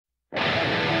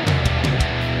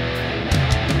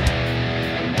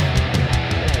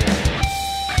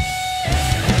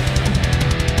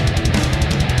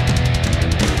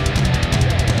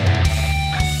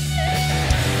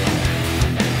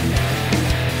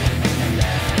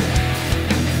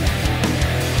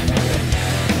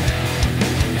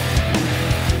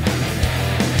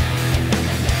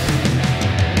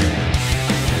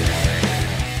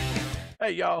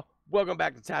Welcome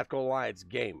back to Tactical Alliance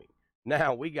Gaming.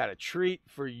 Now, we got a treat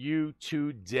for you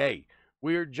today.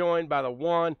 We are joined by the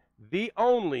one, the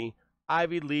only,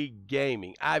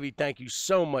 IvyLeeGaming. Ivy, thank you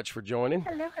so much for joining.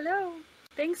 Hello, hello.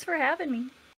 Thanks for having me.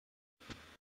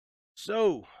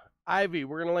 So, Ivy,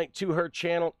 we're going to link to her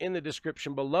channel in the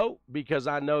description below because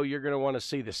I know you're going to want to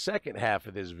see the second half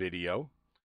of this video.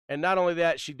 And not only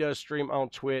that, she does stream on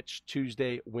Twitch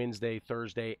Tuesday, Wednesday,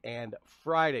 Thursday, and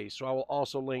Friday. So I will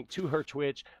also link to her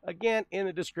Twitch, again, in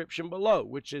the description below,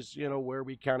 which is, where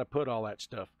we kind of put all that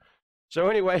stuff. So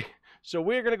anyway, so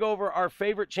we're going to go over our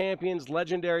favorite champions,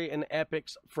 legendary, and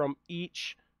epics from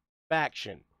each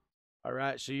faction. All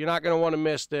right, so you're not going to want to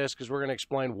miss this because we're going to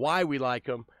explain why we like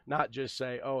them, not just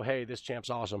say, oh, hey, this champ's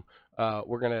awesome.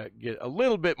 We're going to get a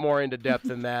little bit more into depth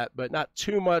than that, but not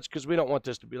too much because we don't want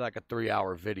this to be like a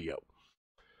 3-hour video.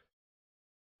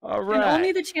 All right. And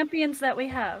only the champions that we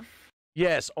have.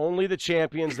 Yes, only the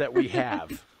champions that we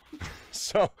have.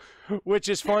 So, which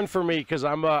is fun for me because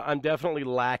I'm definitely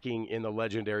lacking in the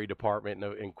legendary department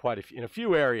in a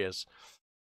few areas.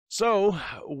 So,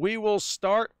 we will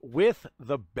start with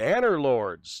the Banner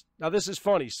Lords. Now, this is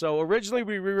funny. So, originally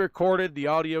we re-recorded, the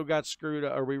audio got screwed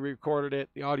up, or we recorded it,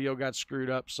 the audio got screwed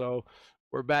up, so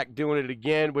we're back doing it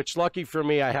again, which, lucky for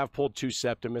me, I have pulled 2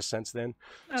 Septimus since then.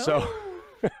 Oh. So,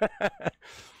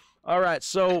 all right,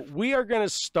 so we are going to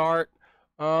start,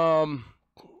 I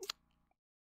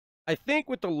think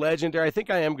with the legendary, I think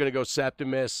I am going to go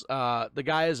Septimus. The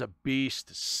guy is a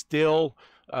beast still.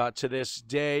 To this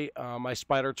day, my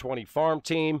Spider 20 farm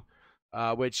team,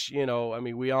 which,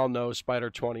 we all know Spider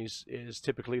 20s is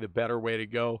typically the better way to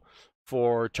go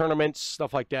for tournaments,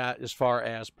 stuff like that, as far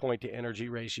as point to energy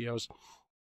ratios.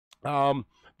 The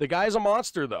guy's a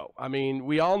monster, though. I mean,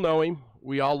 we all know him.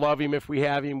 We all love him if we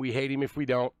have him. We hate him if we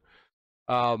don't.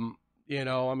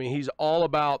 He's all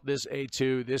about this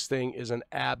A2. This thing is an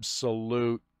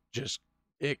absolute,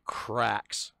 it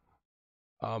cracks.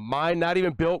 Mine not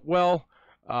even built well.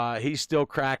 He's still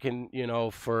cracking,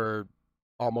 for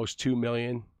almost 2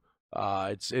 million.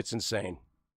 It's insane.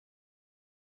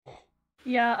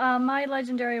 Yeah, my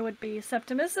legendary would be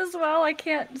Septimus as well. I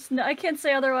can't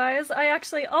say otherwise. I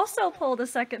actually also pulled a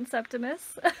second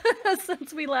Septimus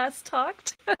since we last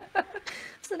talked.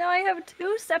 So now I have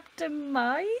 2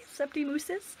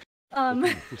 Septimuses.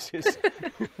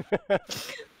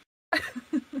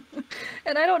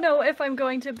 And I don't know if I'm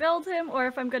going to build him or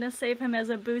if I'm going to save him as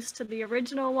a boost to the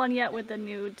original one yet with the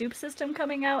new dupe system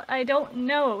coming out. I don't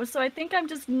know. So I think I'm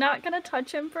just not going to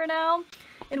touch him for now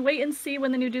and wait and see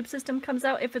when the new dupe system comes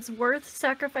out if it's worth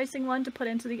sacrificing one to put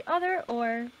into the other,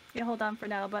 or hold on for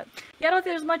now. But yeah, I don't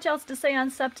think there's much else to say on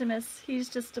Septimus. He's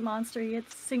just a monster. He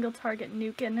hits single target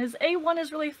nuke, and his A1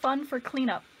 is really fun for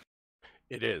cleanup.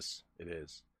 It is. It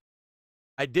is.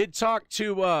 I did talk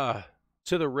to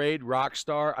the raid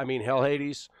Hell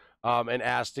Hades, and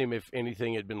asked him if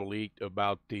anything had been leaked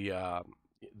about the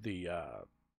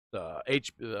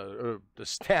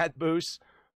stat boost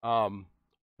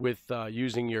with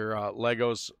using your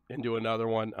Legos into another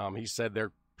one. He said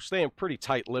they're staying pretty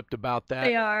tight-lipped about that.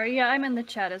 They are. Yeah, I'm in the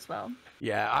chat as well.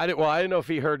 Yeah, I didn't know if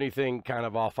he heard anything kind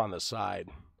of off on the side.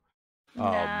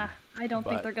 Nah, I don't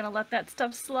think they're gonna let that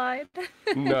stuff slide.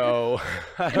 No,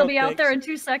 it'll be out there in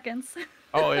 2 seconds.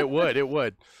 Oh, it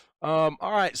would. All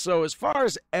right, so as far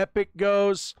as epic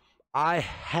goes, I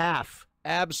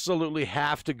absolutely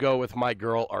have to go with my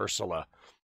girl Ursula.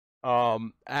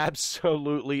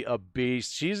 Absolutely a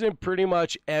beast. She's in pretty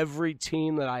much every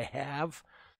team that I have.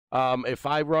 If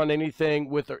I run anything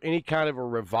with her, any kind of a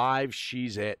revive,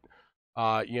 she's it.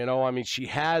 She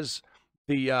has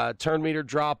the turn meter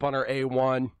drop on her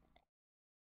A1.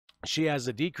 She has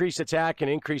a decreased attack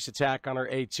and increased attack on her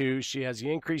A2. She has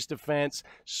the increased defense,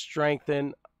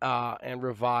 strengthen, and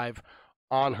revive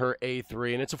on her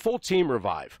A3. And it's a full team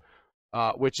revive,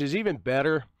 which is even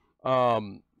better.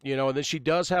 And then she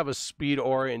does have a speed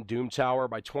aura in Doom Tower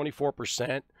by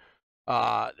 24%.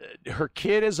 Her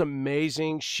kid is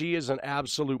amazing. She is an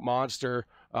absolute monster,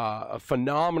 a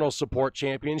phenomenal support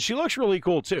champion. She looks really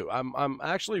cool, too. I'm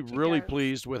actually really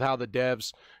pleased with how the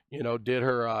devs did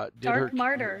her Dark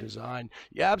Martyr design.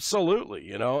 Yeah,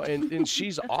 absolutely. And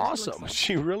she's awesome.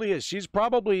 She really is. She's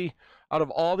probably, out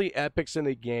of all the epics in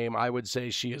the game, I would say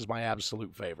she is my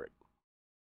absolute favorite.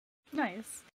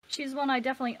 Nice. She's one I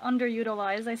definitely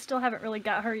underutilize. I still haven't really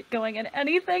got her going in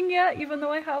anything yet, even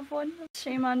though I have one.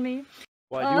 Shame on me.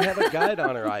 Well, I do have a guide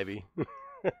on her, Ivy.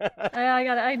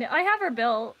 I have her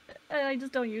built. I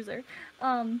just don't use her.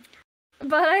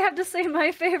 But I have to say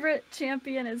my favorite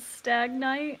champion is Stag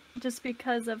Knight, just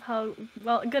because of how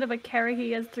good of a carry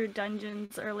he is through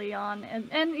dungeons early on,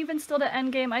 and even still to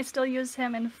endgame. I still use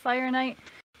him in Fire Knight.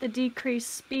 The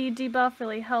decreased speed debuff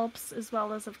really helps, as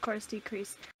well as, of course,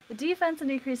 decrease the defense and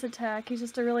decrease attack. He's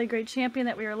just a really great champion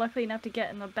that we were lucky enough to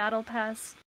get in the Battle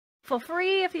Pass for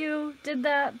free if you did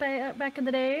that back in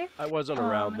the day. I wasn't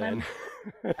around then.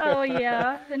 Oh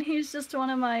yeah, and he's just one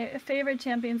of my favorite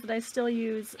champions that I still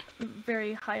use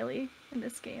very highly in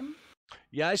this game.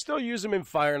 Yeah, I still use him in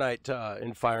Fire Knight.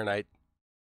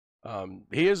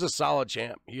 He is a solid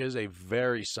champ. He is a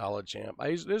very solid champ.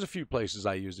 There's a few places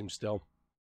I use him still.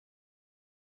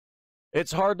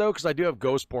 It's hard though because I do have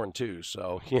Ghostborn too,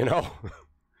 so you know,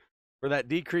 for that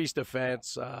decreased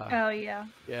defense. Oh yeah.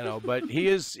 You know, but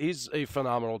he's a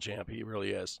phenomenal champ. He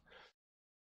really is.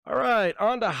 All right,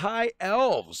 on to High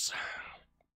Elves.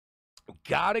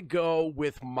 Gotta go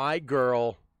with my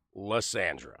girl,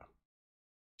 Lysandra.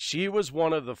 She was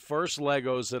one of the first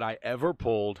Legos that I ever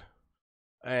pulled,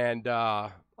 and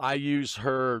I use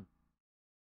her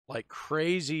like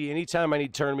crazy. Anytime I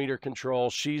need turn meter control,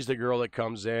 she's the girl that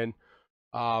comes in.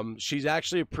 She's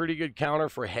actually a pretty good counter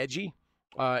for Hedgie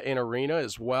in Arena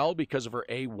as well because of her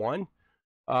A1.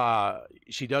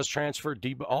 She does transfer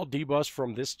all debuffs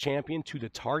from this champion to the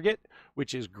target,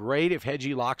 which is great if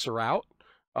Hedgie locks her out.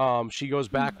 She goes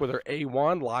back with her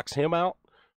A1, locks him out.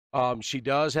 She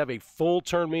does have a full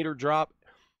turn meter drop.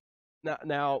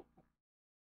 Now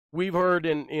we've heard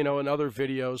in other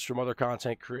videos from other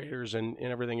content creators and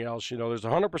everything else, there's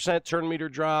 100% turn meter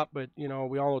drop, but we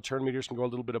all know turn meters can go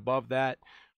a little bit above that.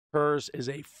 Hers is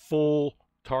a full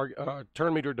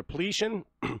turn meter depletion.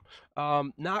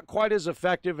 Not quite as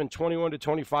effective in 21 to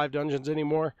 25 dungeons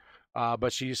anymore,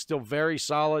 but she's still very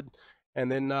solid.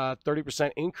 And then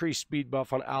 30% increased speed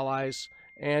buff on allies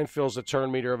and fills the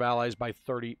turn meter of allies by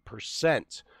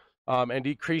 30%. And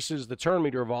decreases the turn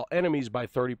meter of all enemies by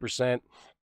 30%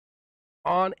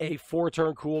 on a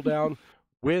 4-turn cooldown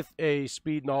with a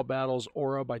speed in all battles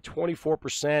aura by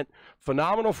 24%.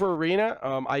 Phenomenal for Arena.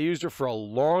 I used her for a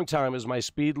long time as my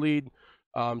speed lead.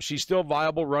 She's still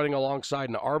viable running alongside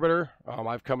an Arbiter.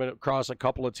 I've come across a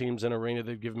couple of teams in Arena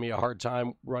that give me a hard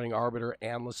time running Arbiter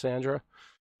and Lysandra.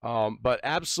 But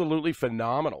absolutely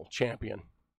phenomenal champion.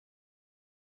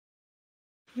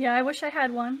 Yeah, I wish I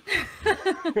had one.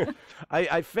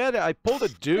 I pulled a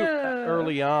Duke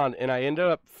early on, and I ended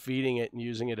up feeding it and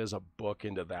using it as a book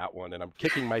into that one, and I'm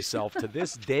kicking myself to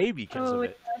this day because of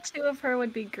it. Yeah, 2 of her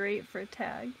would be great for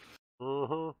tag.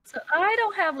 Mm-hmm. So I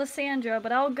don't have Lysandra,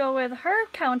 but I'll go with her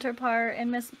counterpart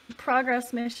in Miss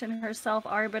Progress Mission herself,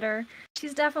 Arbiter.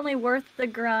 She's definitely worth the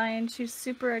grind. She's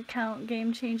super account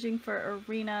game-changing for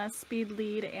Arena, speed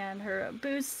lead, and her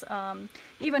boosts.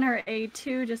 Even her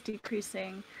A2 just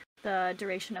decreasing the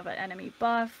duration of an enemy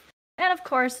buff. And of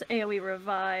course, AoE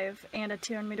Revive and a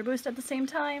turn meter boost at the same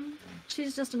time.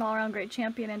 She's just an all-around great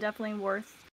champion and definitely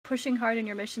worth pushing hard in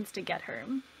your missions to get her.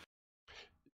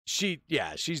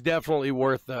 She's definitely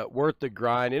worth the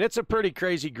grind, and it's a pretty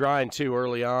crazy grind too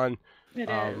early on. It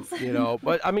is.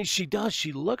 But I mean, she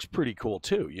looks pretty cool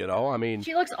too. I mean,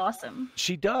 she looks awesome.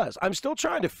 She does. I'm still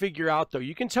trying to figure out though.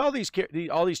 You can tell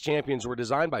all these champions were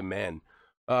designed by men.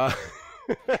 I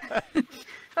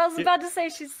was about to say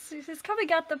she's probably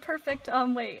got the perfect.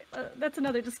 Wait, that's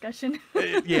another discussion.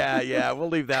 Yeah, we'll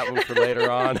leave that one for later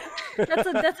on.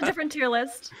 That's a different tier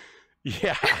list.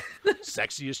 Yeah,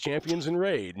 sexiest champions in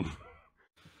Raid.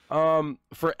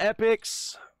 For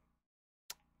epics,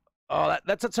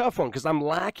 that's a tough one because I'm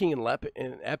lacking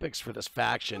in epics for this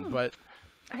faction, but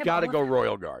gotta go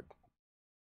Royal Guard.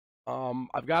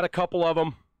 I've got a couple of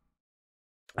them.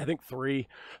 I think 3.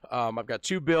 I've got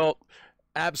 2 built.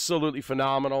 Absolutely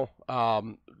phenomenal.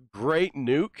 Great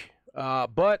nuke.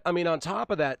 But I mean, on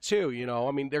top of that too,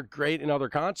 I mean, they're great in other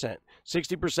content.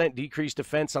 60% decreased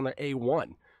defense on their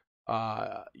A1.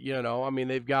 I mean,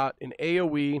 they've got an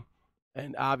AoE,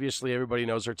 and obviously everybody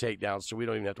knows their takedowns, so we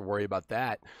don't even have to worry about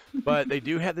that. But they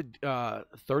do have the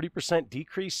 30%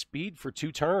 decreased speed for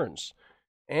 2 turns,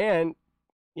 and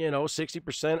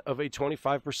 60% of a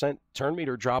 25% turn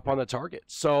meter drop on the target.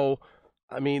 So,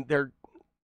 I mean,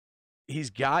 he's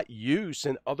got use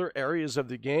in other areas of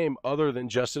the game other than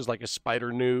just as like a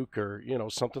spider nuke or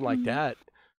something like that.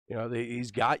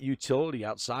 He's got utility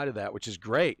outside of that, which is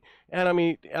great. And I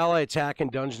mean, ally attack in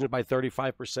dungeons by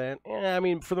 35%. I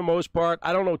mean, for the most part,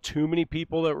 I don't know too many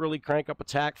people that really crank up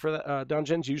attack for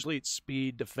dungeons. Usually it's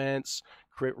speed, defense,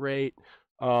 crit rate.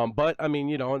 But I mean,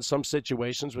 in some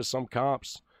situations with some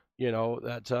comps,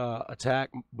 that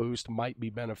attack boost might be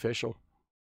beneficial.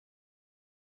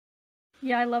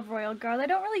 Yeah, I love Royal Guard. I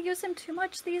don't really use him too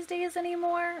much these days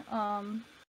anymore.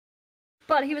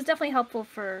 But he was definitely helpful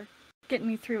for getting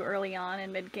me through early on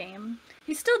in mid-game.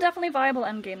 He's still definitely viable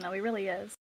end-game, though. He really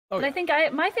is. Oh, But yeah. I think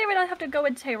my favorite, I'd have to go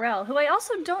with Tyrell, who I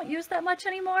also don't use that much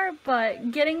anymore,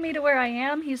 but getting me to where I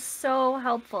am, he's so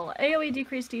helpful. AoE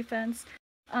decreased defense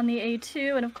on the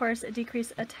A2, and of course a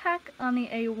decreased attack on the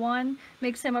A1,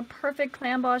 makes him a perfect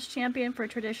clan boss champion for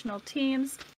traditional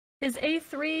teams. His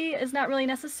A3 is not really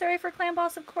necessary for clan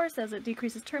boss, of course, as it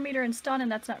decreases turn meter and stun, and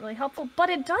that's not really helpful, but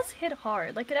it does hit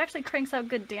hard. Like, it actually cranks out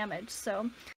good damage, so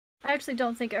I actually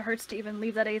don't think it hurts to even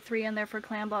leave that A3 in there for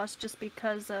clan boss just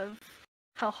because of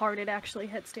how hard it actually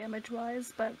hits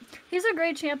damage-wise. But he's a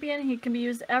great champion. He can be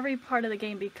used every part of the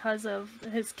game because of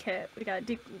his kit. We got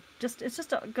it's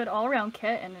just a good all-around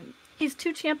kit, and he's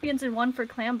 2 champions in 1 for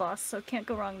clan boss, so can't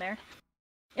go wrong there.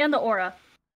 And the aura.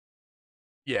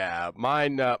 Yeah,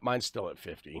 mine's still at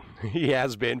 50. He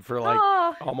has been for like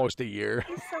almost a year.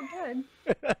 He's so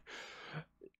good.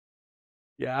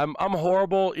 Yeah, I'm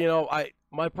horrible. You know,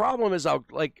 my problem is I'll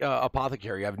like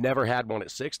Apothecary. I've never had one at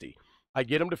 60. I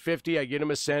get him to 50, I get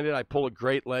him ascended, I pull a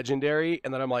great legendary,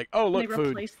 and then I'm like, oh look, they food.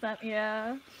 Replace that,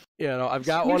 yeah. You know, I've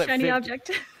got New one at shiny 50.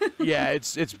 object. Yeah,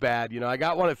 it's bad. You know, I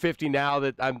got one at 50 now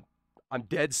that I'm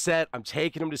dead set. I'm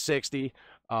taking him to 60.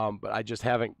 But I just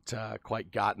haven't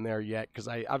quite gotten there yet because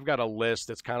I've got a list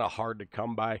that's kind of hard to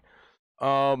come by.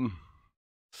 On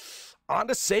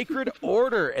to Sacred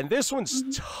Order, and this one's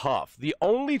tough. The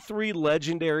only 3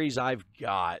 legendaries I've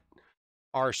got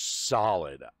are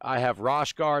solid. I have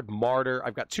Roshguard, Martyr.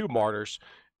 I've got 2 Martyrs,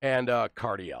 and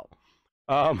Cardiel.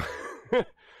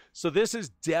 So this is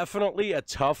definitely a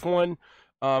tough one.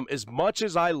 As much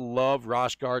as I love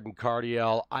Roshguard and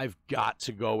Cardiel, I've got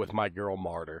to go with my girl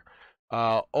Martyr.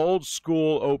 Old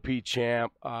school OP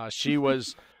champ. She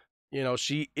was, you know,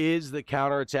 she is the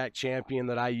counterattack champion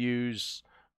that I use,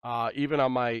 even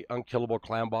on my unkillable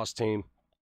clan boss team.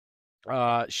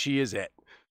 She is it.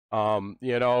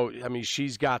 You know, I mean,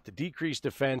 she's got the decreased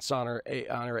defense on her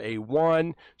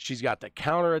A1. She's got the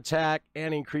counterattack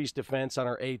and increased defense on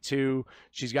her A2.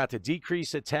 She's got the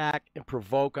decreased attack and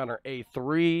provoke on her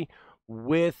A3.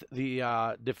 With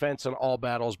the defense on all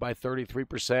battles by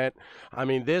 33%. I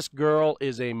mean, this girl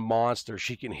is a monster.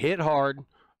 She can hit hard.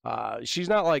 She's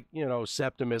not like, you know,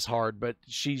 Septimus hard, but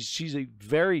she's a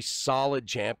very solid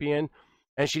champion.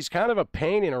 And she's kind of a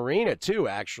pain in arena, too,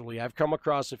 actually. I've come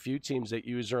across a few teams that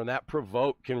use her, and that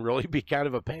provoke can really be kind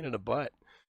of a pain in the butt.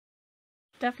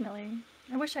 Definitely.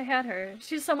 I wish I had her.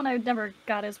 She's someone I never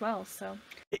got as well, so.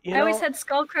 You I always had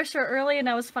Skull Crusher early, and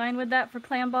I was fine with that for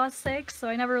clan boss sake, so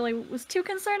I never really was too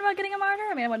concerned about getting a martyr.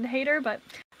 I mean, I wouldn't hate her, but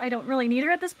I don't really need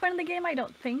her at this point in the game, I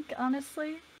don't think,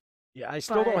 honestly. Yeah, I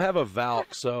still don't have a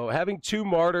Valk, so having 2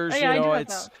 martyrs, you know,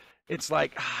 it's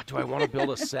like, do I want to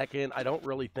build a second? I don't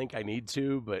really think I need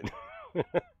to, but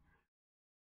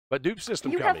but dupe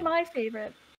system coming. You have my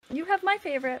favorite. You have my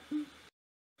favorite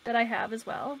that I have as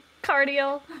well.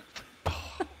 Cardiel.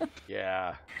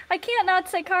 Yeah. I can't not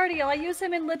say Cardiel. I use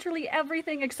him in literally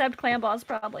everything except clan boss,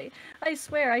 probably. I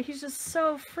swear, he's just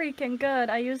so freaking good.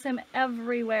 I use him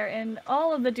everywhere in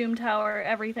all of the Doom Tower,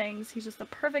 everything. He's just the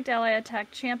perfect ally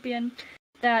attack champion.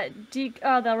 That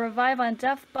the revive on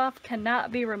death buff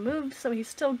cannot be removed, so he's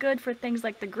still good for things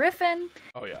like the Griffin.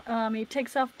 Oh yeah. He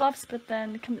takes off buffs, but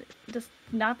then just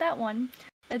not that one.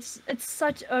 It's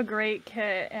such a great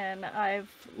kit, and I've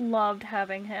loved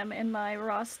having him in my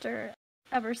roster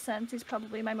ever since. He's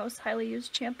probably my most highly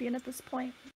used champion at this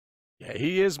point. Yeah,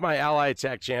 he is my ally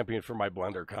attack champion for my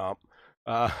blender comp.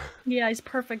 Yeah, he's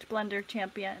perfect blender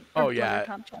champion. Oh yeah,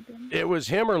 comp champion. It was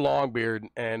him or Longbeard,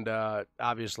 and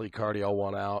obviously Cardiel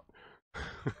won out.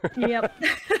 Yep.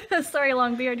 Sorry,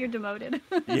 Longbeard, you're demoted.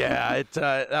 Yeah,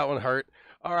 that one hurt.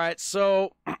 All right,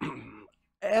 so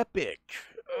Epic.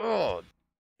 Oh,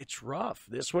 it's rough.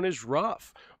 This one is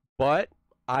rough, but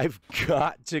I've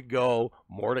got to go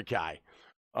Mordecai.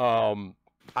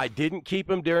 I didn't keep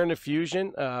him during the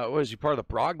fusion. Was he part of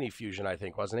the Brogni fusion, I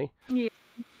think, wasn't he? Yeah.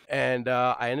 And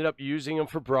I ended up using him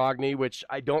for Brogni, which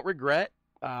I don't regret.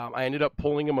 I ended up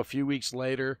pulling him a few weeks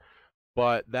later,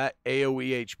 but that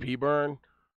AoE HP burn,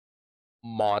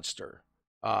 monster.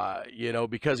 You know,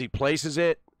 because he places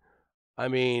it, I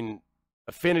mean,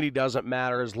 affinity doesn't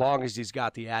matter as long as he's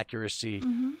got the accuracy.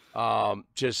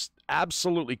 Just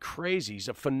absolutely crazy. He's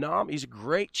a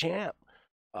great champ.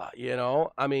 You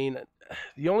know, I mean,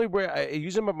 the only way I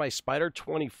use him on my Spider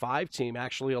 25 team,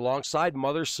 actually, alongside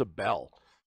Mother Sabelle.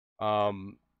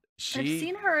 I've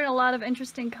seen her in a lot of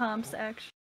interesting comps,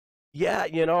 actually. Yeah,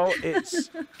 you know,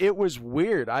 it was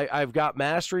weird. I've got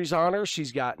masteries on her.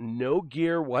 She's got no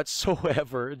gear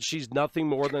whatsoever, and she's nothing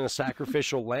more than a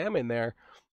sacrificial lamb in there.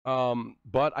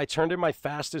 But I turned in my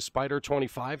fastest Spider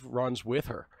 25 runs with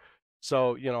her.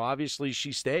 So, you know, obviously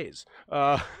she stays.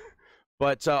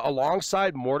 But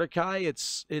alongside Mordecai,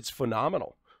 it's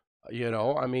phenomenal. You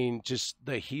know, I mean, just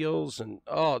the heals and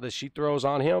that she throws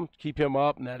on him, keep him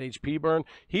up and that HP burn.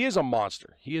 He is a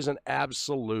monster. He is an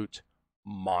absolute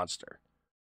monster.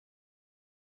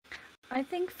 I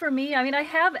think for me, I mean, I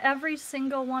have every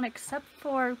single one except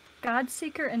for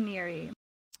Godseeker and Neri.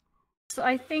 So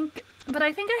I think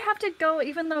I have to go,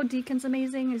 even though Deacon's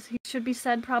amazing, as he should be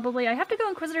said probably, I have to go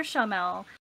Inquisitor Shamel.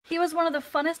 He was one of the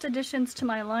funnest additions to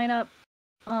my lineup.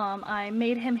 I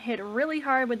made him hit really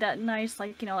hard with that nice,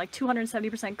 like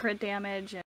 270% crit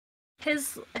damage, and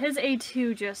his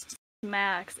A2 just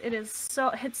smacks. Hits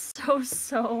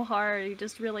so hard. He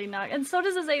just really knocks, and so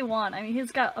does his A1. I mean,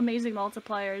 he's got amazing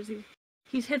multipliers.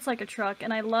 He hits like a truck,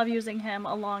 and I love using him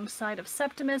alongside of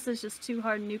Septimus as just two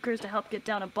hard nukers to help get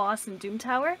down a boss in Doom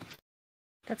Tower.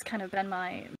 That's kind of been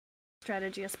my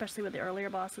strategy, especially with the earlier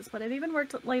bosses, but it even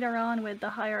worked later on with the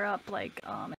higher up, like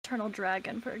Eternal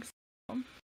Dragon, for example.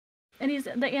 And he's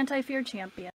the anti-fear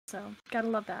champion, so gotta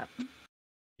love that.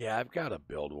 Yeah, I've got to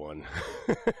build one.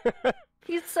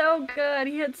 He's so good.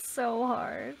 He hits so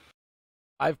hard.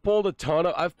 I don't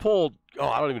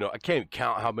even know. I can't even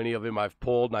count how many of them I've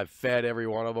pulled, and I've fed every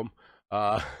one of them.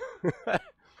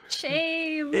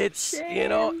 Shame.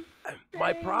 Shame.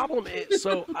 My problem is,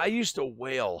 so I used to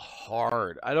wail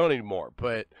hard. I don't anymore,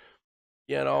 but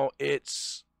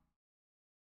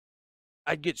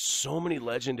I'd get so many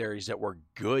legendaries that were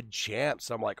good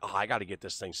champs. I'm like, I got to get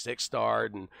this thing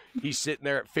 6-starred, and he's sitting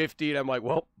there at 50, and I'm like,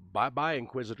 well, bye-bye,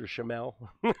 Inquisitor Shamel.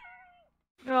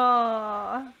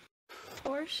 Aww.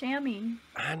 Poor Shammy.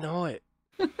 I know it.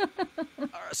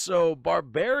 So,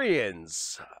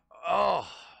 barbarians.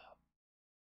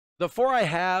 The 4 I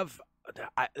have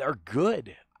are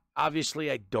good.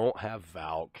 Obviously, I don't have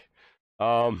Valk.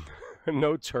 No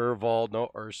Turvold,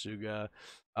 no Ursuga.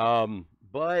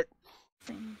 But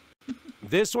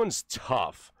this one's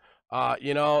tough.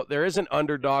 There is an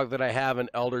underdog that I have in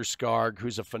Elder Skarg,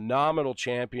 who's a phenomenal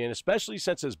champion, especially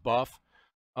since his buff.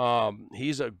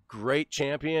 He's a great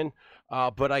champion,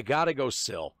 but I gotta go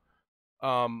Syl.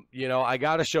 I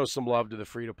gotta show some love to the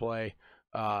free-to-play.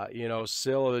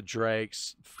 Syl of the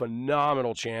Drakes,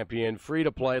 phenomenal champion,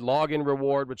 free-to-play, login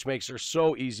reward, which makes her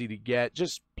so easy to get.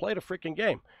 Just play the freaking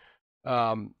game.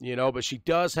 But she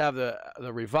does have the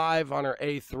revive on her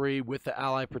A3 with the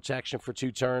ally protection for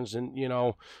 2 turns. And,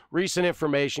 recent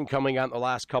information coming out in the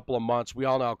last couple of months, we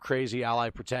all know how crazy ally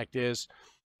protect is.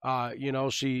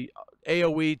 She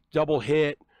AoE double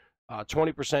hit,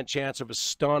 20% chance of a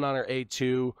stun on her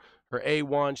A2. Her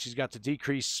A1, she's got the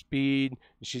decreased speed.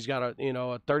 She's got a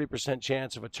 30%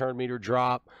 chance of a turn meter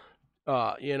drop.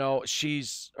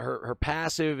 She's her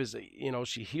passive is,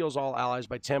 she heals all allies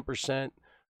by 10%.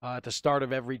 At the start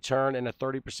of every turn, and a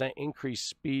 30% increased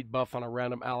speed buff on a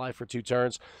random ally for 2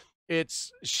 turns.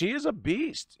 She is a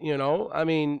beast, I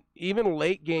mean, even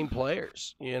late game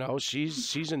players,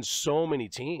 she's in so many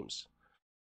teams.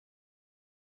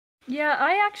 Yeah,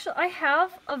 I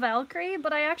have a Valkyrie,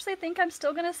 but I actually think I'm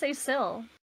still gonna say Syl.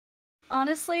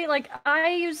 Honestly, I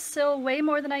use Syl way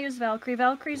more than I use Valkyrie.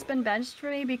 Valkyrie's been benched for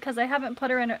me because I haven't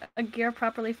put her in a gear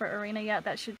properly for Arena yet.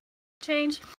 That should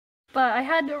change. But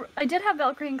I did have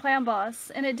Valkyrie in Clan Boss,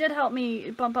 and it did help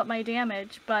me bump up my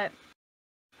damage, but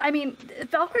I mean,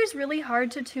 Valkyrie's really hard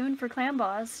to tune for Clan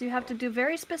Boss. You have to do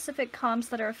very specific comps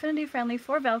that are affinity friendly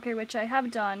for Valkyrie, which I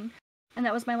have done, and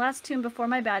that was my last tune before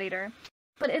my Bat Eater.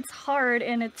 But it's hard,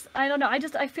 and I don't know,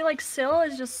 I feel like Syl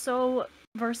is just so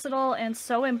versatile and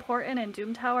so important in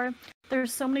Doom Tower.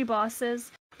 There's so many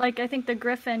bosses. I think the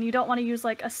Griffin, you don't want to use,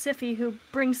 a Siphi who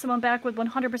brings someone back with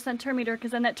 100% turn meter,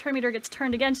 because then that turn meter gets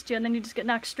turned against you, and then you just get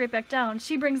knocked straight back down.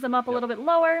 She brings them up a little bit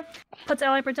lower, puts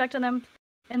ally protect on them,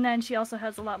 and then she also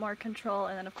has a lot more control,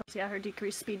 and then, of course, her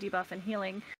decreased speed debuff and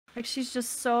healing. She's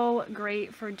just so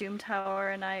great for Doom Tower,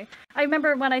 and I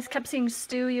remember when I kept seeing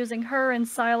Stu using her and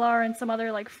Sylar and some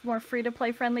other, more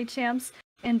free-to-play friendly champs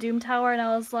in Doom Tower, and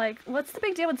I was like, what's the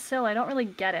big deal with Syl? I don't really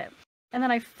get it. And then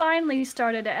I finally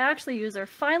started to actually use her,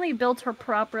 finally built her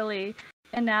properly,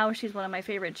 and now she's one of my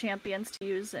favorite champions to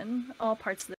use in all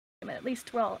parts of the game, at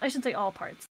least, well, I should say all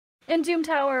parts. In Doom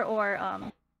Tower or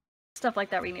stuff like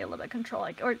that where you need a little bit of control,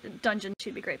 or Dungeon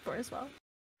she'd be great for as well.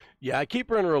 Yeah, I keep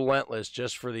her in Relentless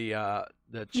just for the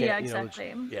yeah,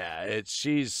 exactly.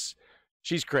 She's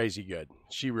crazy good.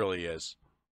 She really is.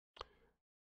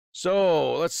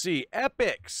 So, let's see,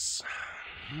 epics.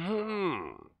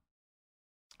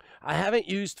 I haven't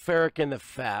used Ferric the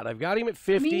Fat. I've got him at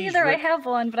 50. Me neither. I have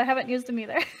one, but I haven't used him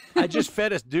either. I just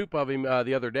fed a dupe of him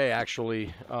the other day,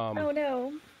 actually. Oh,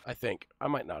 no. I think. I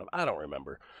might not have. I don't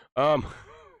remember.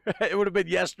 It would have been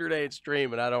yesterday at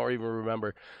stream, and I don't even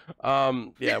remember.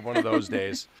 Yeah, one of those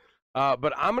days.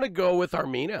 But I'm going to go with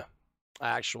Armina,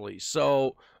 actually.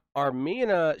 So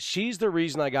Armina, she's the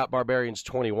reason I got Barbarians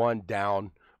 21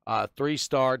 down.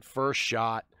 3-starred, first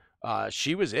shot.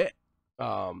 She was it.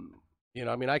 I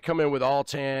mean, I come in with all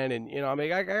 10, and, I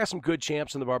mean, I got some good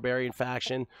champs in the Barbarian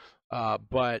faction,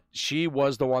 but she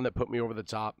was the one that put me over the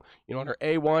top. On her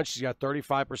A1, she's got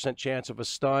 35% chance of a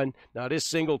stun. Now, it is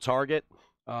single target,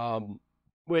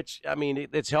 which, I mean,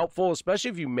 it's helpful,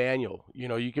 especially if you manual.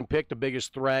 You can pick the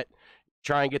biggest threat,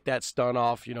 try and get that stun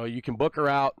off. You can book her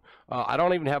out. I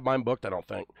don't even have mine booked, I don't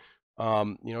think.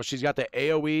 She's got the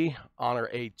AoE on her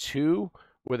A2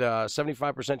 with a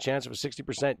 75% chance of a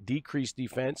 60% decreased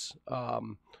defense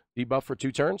debuff for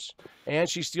 2 turns. And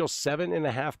she steals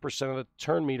 7.5% of the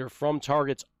turn meter from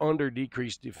targets under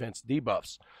decreased defense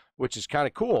debuffs, which is kind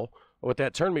of cool with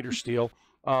that turn meter steal.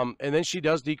 And then she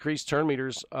does decrease turn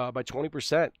meters by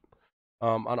 20%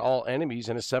 on all enemies,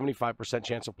 and a 75%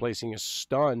 chance of placing a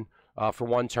stun for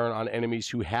 1 turn on enemies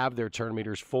who have their turn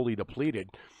meters fully depleted.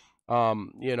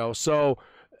 So,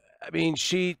 I mean,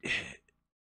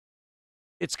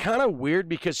 it's kind of weird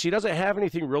because she doesn't have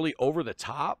anything really over the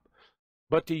top,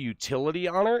 but the utility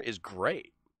on her is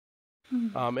great.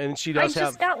 And she does I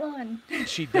just got one.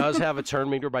 She does have a turn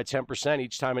meter by 10%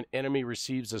 each time an enemy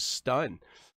receives a stun.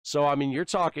 So, I mean, you're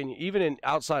talking even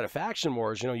outside of faction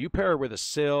wars, you pair her with a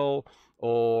Syl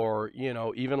or,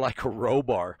 even like a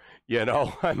Robar,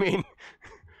 I mean,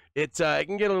 it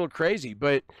can get a little crazy,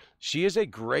 but she is a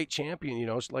great champion.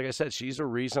 Like I said, she's the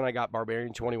reason I got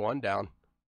Barbarian 21 down.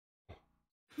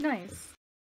 Nice.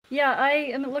 Yeah, I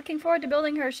am looking forward to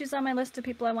building her. She's on my list of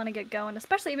people I want to get going,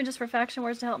 especially even just for faction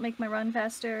wars to help make my run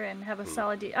faster and have a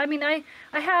solid I mean, I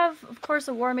have, of course,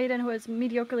 a War Maiden who is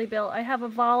mediocrely built. I have a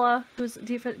Vala who's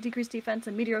decreased defense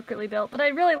and mediocrely built, but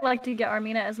I'd really like to get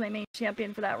Armina as my main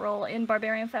champion for that role in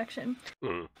Barbarian faction.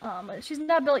 She's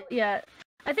not built yet.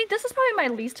 I think this is probably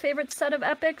my least favorite set of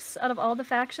epics out of all the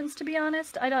factions, to be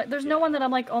honest. There's no one that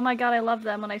I'm like, oh my god, I love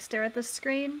them when I stare at this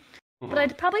screen. But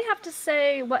I'd probably have to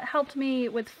say what helped me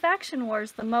with Faction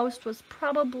Wars the most was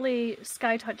probably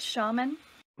Skytouch Shaman.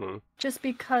 Just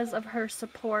because of her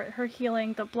support, her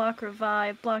healing, the block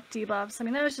revive, block debuffs. I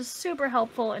mean, that was just super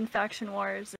helpful in Faction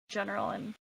Wars in general.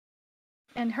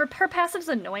 And her passive's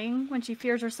annoying when she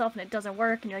fears herself and it doesn't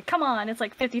work. And you're like, come on, it's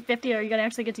like 50-50. Are you going to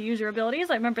actually get to use your abilities?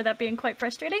 I remember that being quite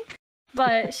frustrating.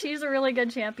 But she's a really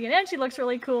good champion and she looks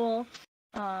really cool.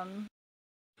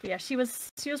 Yeah, she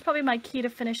was probably my key to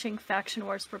finishing Faction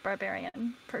Wars for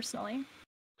Barbarian, personally.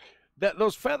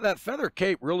 That feather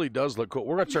cape really does look cool.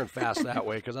 We're gonna turn fast that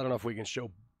way because I don't know if we can show,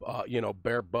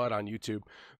 bare butt on YouTube,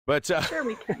 but sure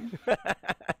we can.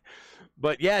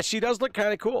 But yeah, she does look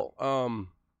kind of cool.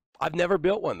 I've never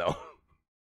built one though.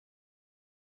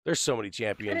 There's so many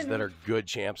champions that are good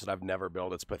champs that I've never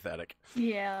built. It's pathetic.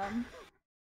 Yeah.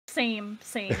 Same.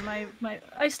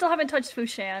 I still haven't touched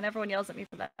Fushan. Everyone yells at me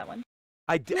for that one.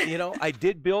 I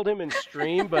did build him in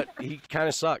stream, but he kind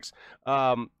of sucks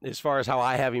as far as how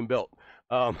I have him built.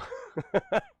 But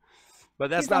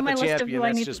that's not the champion.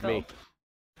 That's just me.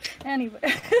 Anyway.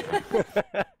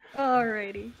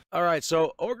 Alrighty. All right,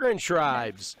 so Ogryn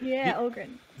Tribes. Yeah,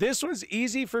 Ogryn. This one's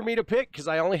easy for me to pick because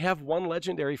I only have one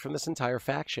legendary from this entire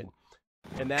faction,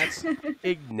 and that's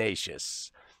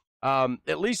Ignatius.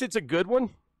 At least it's a good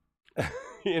one.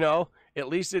 At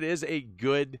least it is a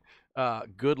good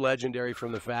legendary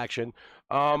from the faction.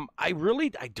 I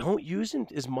don't use him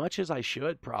as much as I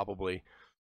should probably.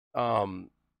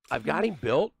 I've got him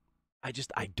built. I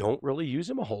don't really use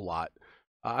him a whole lot.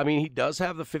 I mean, he does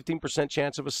have the 15%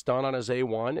 chance of a stun on his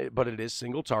A1, but it is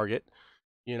single target.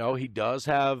 He does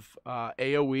have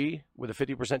AoE with a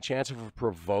 50% chance of a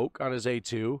provoke on his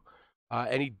A2,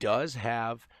 and he does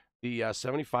have the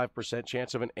 75%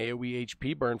 chance of an AoE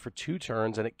HP burn for 2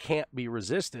 turns, and it can't be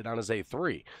resisted on his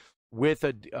A3. With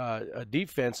a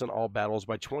defense in all battles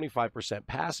by 25%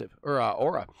 passive or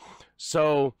aura.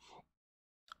 So,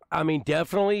 I mean,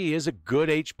 definitely he is a good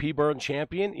HP burn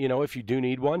champion. If you do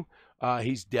need one,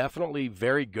 he's definitely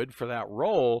very good for that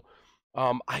role.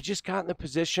 I just got in the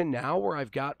position now where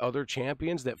I've got other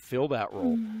champions that fill that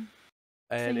role.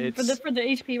 And it's for the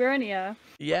HP burn, yeah.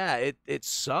 Yeah, it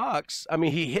sucks. I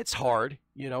mean, he hits hard.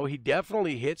 He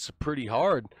definitely hits pretty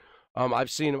hard.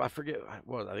 I've seen him. I forget.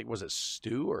 I think was it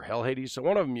Stu or Hell Hades. So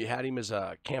one of them, you had him as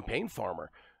a campaign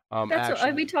farmer.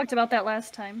 We talked about that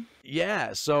last time.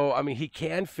 Yeah. So I mean, he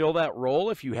can fill that role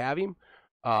if you have him.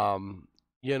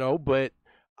 But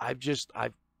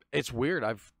it's weird.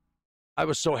 I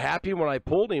was so happy when I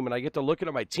pulled him, and I get to looking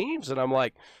at my teams, and I'm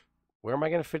like, where am I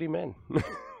going to fit him in?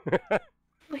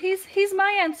 Well, he's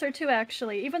my answer too,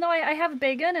 actually. Even though I have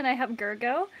Bagan and I have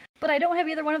Gurgo, but I don't have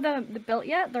either one of them built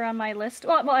yet. They're on my list.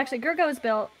 Well, actually, Gurgo is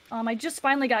built. I just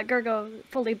finally got Gurgo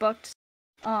fully booked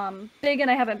Big,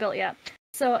 and I haven't built yet.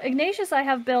 So Ignatius I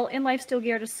have built in Lifesteal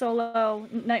Gear to solo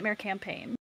Nightmare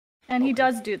Campaign. And he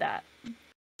does do that.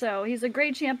 So he's a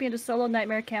great champion to solo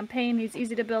Nightmare Campaign. He's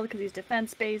easy to build because he's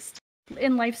defense-based.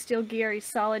 In Lifesteal Gear, he's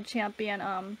solid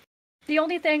champion. The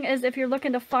only thing is if you're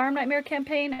looking to farm Nightmare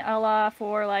Campaign, a la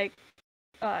for like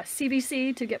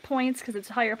CVC to get points because it's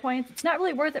higher points, it's not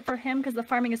really worth it for him because the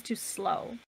farming is too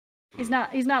slow. He's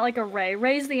not like a Ray.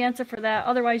 Ray's the answer for that.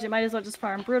 Otherwise, you might as well just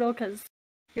farm Brutal because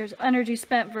there's energy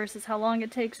spent versus how long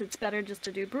it takes. It's better just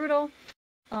to do Brutal.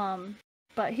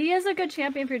 But he is a good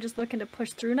champion if you're just looking to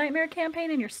push through Nightmare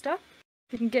Campaign and you're stuck.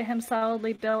 You can get him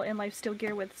solidly built in Lifesteal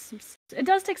Gear with some... It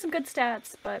does take some good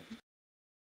stats, but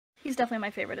he's definitely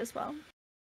my favorite as well.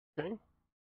 Okay.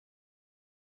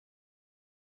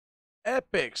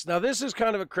 Epics. Now this is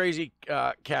kind of a crazy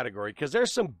category because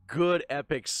there's some good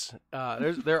epics.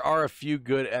 There are a few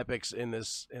good epics in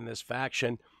this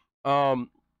faction.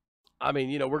 I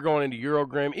mean, you know, we're going into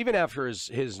Eurogrim. Even after his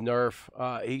nerf,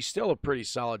 he's still a pretty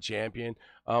solid champion.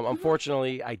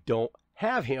 Unfortunately, I don't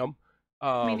have him.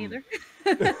 Me neither.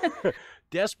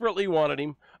 Desperately wanted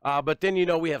him. But then, you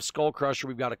know, we have Skull Crusher.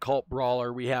 We've got a Cult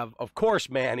Brawler. We have, of course,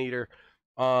 Maneater.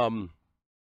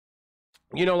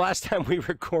 You know, last time we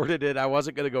recorded it, I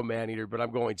wasn't going to go Maneater, but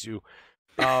I'm going to.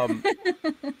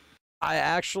 I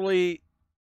actually,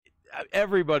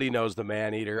 everybody knows the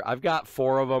Maneater. I've got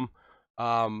 4 of them.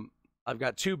 I've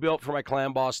got 2 built for my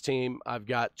Clan Boss team. I've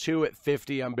got 2 at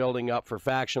 50 I'm building up for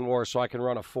Faction Wars so I can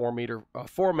run a 4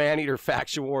 Maneater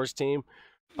Faction Wars team.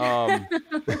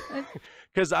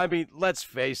 Because, I mean, let's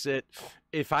face it,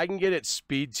 if I can get it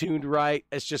speed tuned right,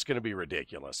 it's just going to be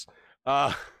ridiculous.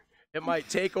 It might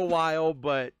take a while,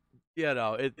 but, you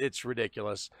know, it's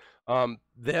ridiculous. Them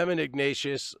and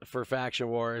Ignatius for Faction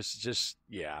Wars, just,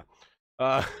 yeah.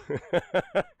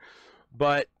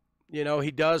 But, you know,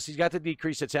 he's got the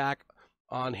decreased attack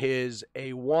on his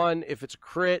A1 if it's a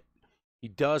crit. He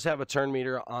does have a turn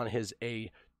meter on his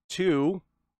A2.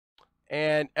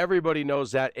 And everybody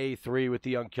knows that A3 with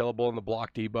the unkillable and the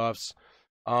block debuffs.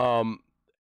 And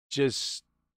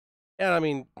I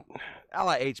mean,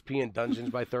 ally HP in dungeons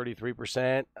by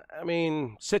 33%. I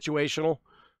mean, situational.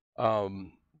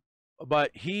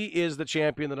 But he is the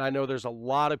champion that I know there's a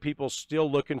lot of people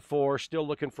still looking for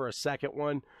a second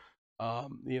one.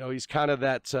 You know, he's kind of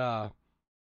that,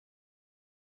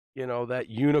 you know, that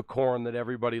unicorn that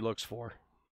everybody looks for.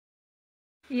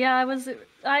 Yeah,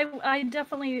 I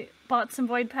definitely bought some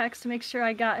void packs to make sure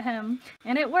I got him,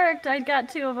 and it worked. I got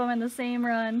 2 of them in the same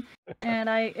run, and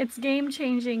it's game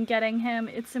changing getting him.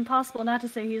 It's impossible not to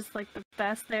say he's like the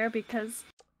best there because,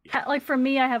 like for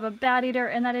me, I have a Bat Eater,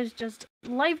 and that is just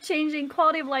life changing,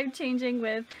 quality of life changing.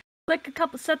 With click a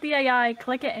couple, set the AI,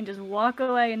 click it, and just walk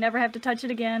away and never have to touch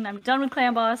it again. I'm done with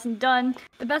Clan Boss. I'm done.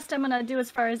 The best I'm gonna do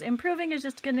as far as improving is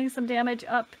just getting some damage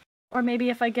up. Or maybe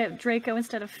if I get Draco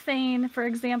instead of Fane, for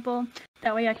example,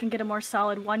 that way I can get a more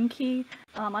solid 1 key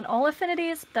on all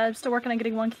affinities. I'm still working on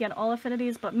getting 1 key on all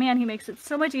affinities, but man, he makes it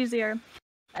so much easier.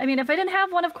 I mean, if I didn't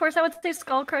have one, of course, I would say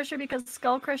Skull Crusher, because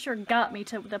Skull Crusher got me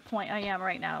to the point I am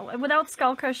right now. Without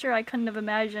Skull Crusher, I couldn't have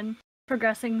imagined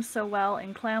progressing so well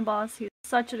in Clan Boss. He's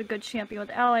such a good champion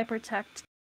with Ally Protect.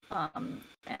 And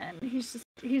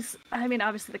I mean,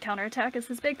 obviously the counterattack is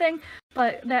his big thing,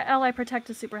 but that Ally Protect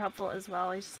is super helpful as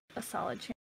well. He's a solid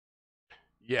champion.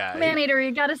 Yeah. Maneater,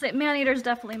 you gotta say, Maneater's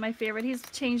definitely my favorite. He's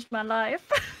changed my life.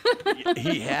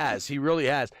 He has. He really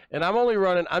has. And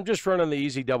I'm just running the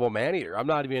easy double Maneater.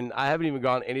 I haven't even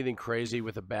gone anything crazy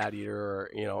with a Bat Eater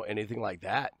or, you know, anything like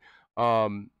that. I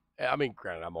mean,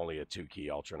 granted, I'm only a 2-key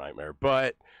Ultra Nightmare,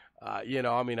 but you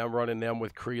know, I mean, I'm running them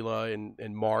with Kreela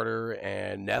and Martyr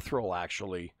and Nethril,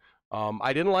 actually.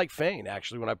 I didn't like Fane,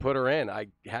 actually. When I put her in, I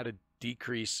had a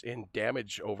decrease in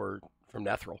damage from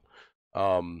Nethril.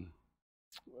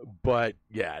 But,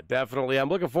 yeah, definitely. I'm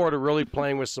looking forward to really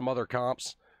playing with some other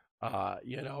comps.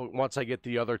 You know, once I get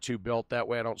the other 2 built, that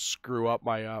way I don't screw up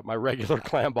my my regular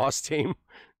Clan Boss team.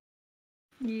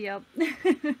 Yep.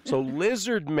 So,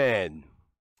 Lizardmen.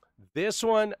 This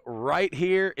one right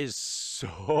here is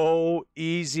so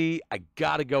easy. I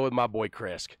gotta go with my boy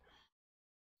Krisk.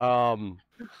 I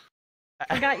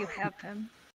forgot you have him.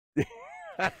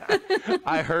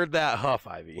 I heard that huff,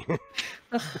 Ivy.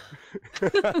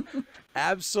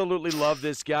 Absolutely love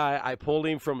this guy. I pulled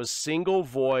him from a single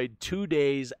void 2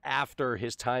 days after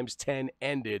his ×10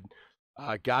 ended.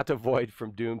 Got the void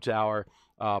from Doom Tower.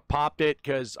 Popped it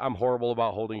because I'm horrible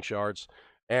about holding shards.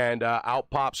 And out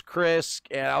pops Krisk,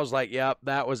 and I was like, yep,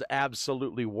 that was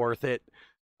absolutely worth it.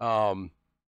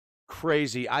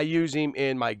 Crazy. I use him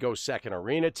in my Go Second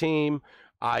Arena team.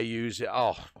 I use it.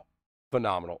 Oh,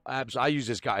 phenomenal. I use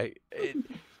this guy.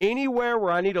 Anywhere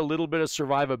where I need a little bit of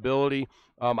survivability,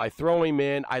 I throw him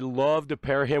in. I love to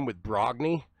pair him with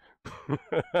Brogni.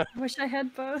 Wish I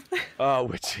had both.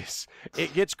 Which is,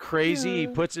 it gets crazy. He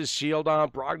puts his shield on.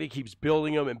 Brogni keeps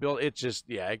building him and it just,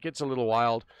 yeah, it gets a little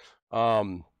wild.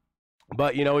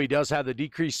 But, you know, he does have the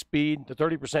decreased speed, the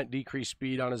 30% decreased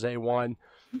speed on his A1.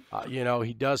 You know,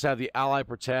 he does have the ally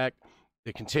protect,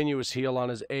 the continuous heal on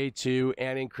his A2,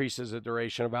 and increases the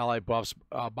duration of ally buffs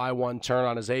by 1 turn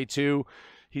on his A2.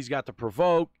 He's got the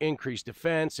provoke, increased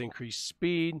defense, increased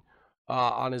speed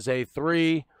on his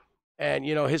A3. And,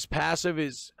 you know, his passive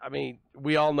is, I mean,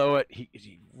 we all know it.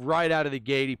 He right out of the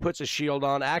gate, he puts a shield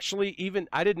on. Actually, even,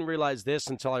 I didn't realize this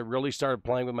until I really started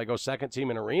playing with my Go Second team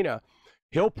in Arena.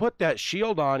 He'll put that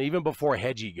shield on even before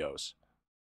Hedgie goes.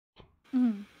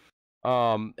 And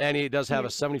he does have a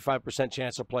 75%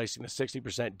 chance of placing a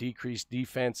 60% decreased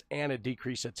defense and a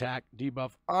decreased attack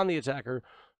debuff on the attacker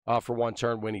for 1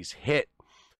 turn when he's hit,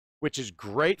 which is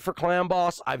great for Clan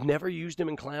Boss. I've never used him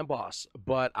in Clan Boss,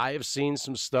 but I have seen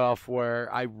some stuff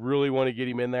where I really want to get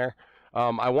him in there.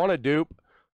 I want a dupe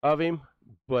of him,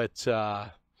 but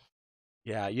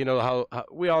yeah, you know how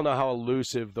we all know how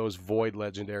elusive those Void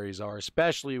legendaries are,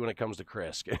 especially when it comes to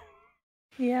Krisk.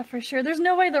 Yeah, for sure. There's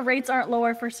no way the rates aren't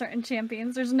lower for certain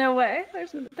champions. There's no way.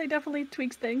 They definitely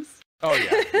tweaks things. Oh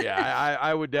yeah, yeah,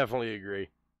 I would definitely agree.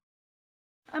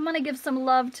 I'm gonna give some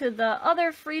love to the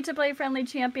other free-to-play friendly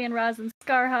champion, Razin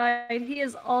Scarhide. He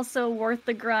is also worth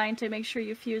the grind to make sure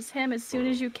you fuse him as soon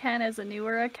as you can as a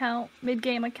newer account,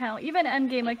 mid-game account, even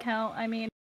end-game account. I mean,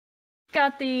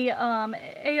 got the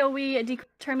AoE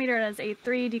turn meter as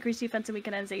A3, decreased defense and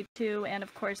weaken as A2, and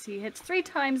of course he hits 3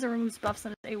 times and removes buffs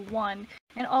on his A1.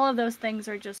 And all of those things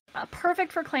are just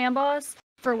perfect for Clan Boss,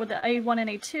 for with the A1 and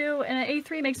A2, and an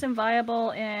A3 makes him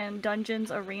viable in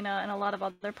dungeons, arena, and a lot of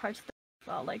other parts of the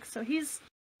well, like, so he is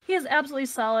absolutely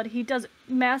solid. He does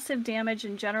massive damage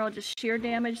in general, just sheer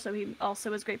damage, so he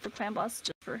also is great for Clan Boss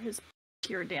just for his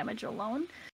pure damage alone.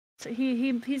 So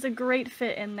he's a great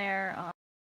fit in there.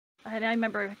 And I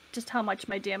remember just how much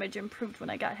my damage improved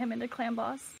when I got him into Clan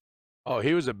Boss. Oh,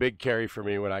 he was a big carry for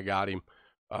me when I got him.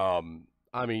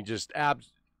 I mean, just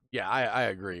yeah, I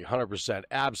agree, 100%.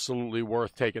 Absolutely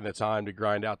worth taking the time to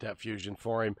grind out that fusion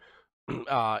for him.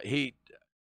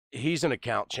 He's an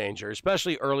account changer,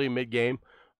 especially early mid-game,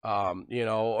 you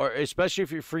know, or especially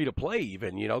if you're free to play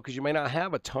even, you know, because you may not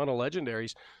have a ton of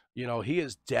legendaries. You know, he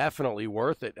is definitely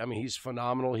worth it. I mean, he's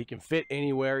phenomenal. He can fit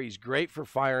anywhere. He's great for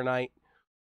Fire Knight,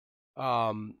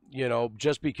 you know,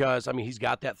 just because, I mean, he's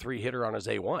got that 3-hitter on his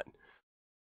A1.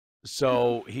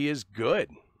 So he is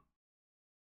good.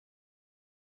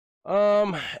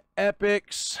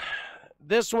 Epics.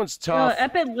 This one's tough. Oh,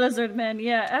 Epic Lizardman,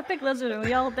 yeah, Epic Lizardman.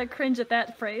 We all that cringe at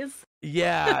that phrase.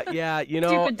 Yeah, yeah, you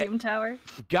know, stupid Doom Tower.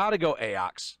 Gotta go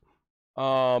Aox.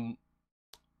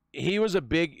 He was a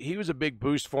big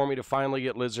boost for me to finally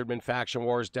get Lizardman Faction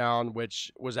Wars down,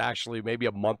 which was actually maybe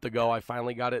a month ago. I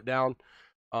finally got it down.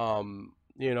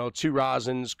 You know, 2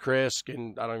 Razins, Krisk,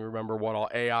 and I don't even remember what all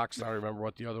Aox. I don't remember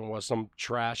what the other one was. Some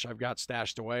trash I've got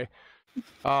stashed away.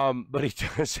 But he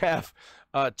does have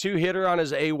 2-hitter on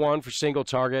his A1 for single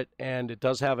target, and it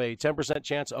does have a 10%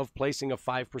 chance of placing a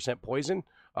 5% poison,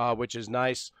 which is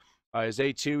nice. His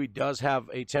A2, he does have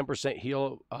a 10%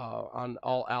 heal on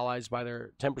all allies by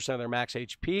their 10% of their max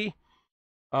HP.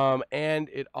 And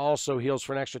it also heals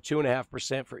for an extra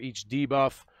 2.5% for each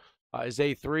debuff. His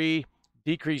A3,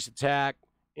 decreased attack,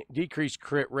 decreased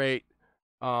crit rate,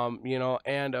 you know,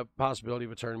 and a possibility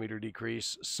of a turn meter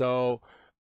decrease. So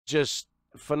just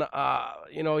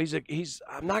you know,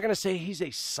 I'm not gonna say he's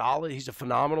a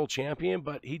phenomenal champion,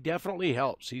 but he definitely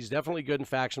helps. He's definitely good in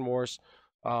Faction Wars.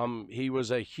 He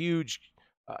was a huge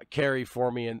carry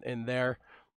for me in there,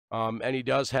 and he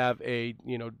does have a,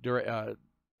 you know,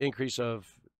 increase of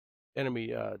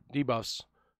enemy debuffs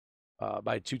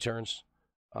by 2 turns.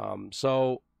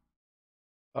 So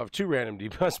of 2 random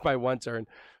debuffs by 1 turn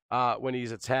when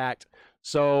he's attacked.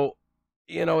 So,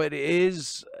 you know, it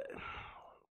is.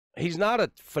 He's not a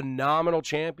phenomenal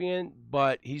champion,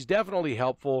 but he's definitely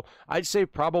helpful. I'd say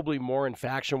probably more in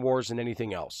Faction Wars than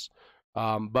anything else.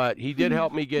 But he did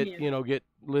help me get, you know, get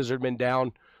Lizardman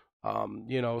down.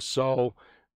 You know, so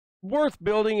worth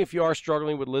building if you are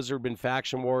struggling with Lizardman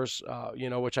Faction Wars, you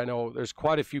know, which I know there's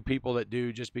quite a few people that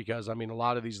do, just because, I mean, a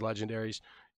lot of these legendaries,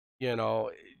 you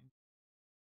know,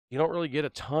 you don't really get a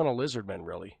ton of Lizardmen,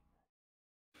 really.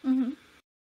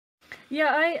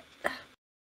 Yeah,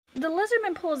 the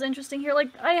Lizardman pool is interesting here. Like,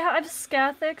 I have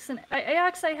Scathix, and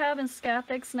Aox I have, and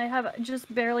Scathix, and I have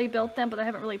just barely built them, but I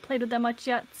haven't really played with them much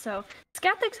yet. So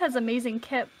Scathix has amazing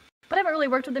kit, but I haven't really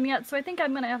worked with him yet. So I think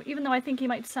I'm gonna, even though I think he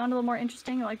might sound a little more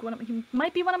interesting, like he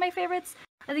might be one of my favorites.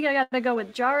 I think I gotta go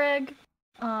with Jareg.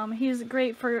 He's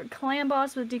great for clan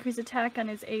boss with decreased attack on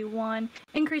his A1,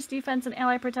 increased defense and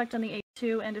ally protect on the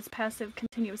A2, and his passive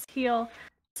continuous heal.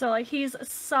 So like he's a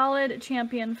solid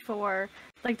champion for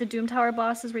like the Doom Tower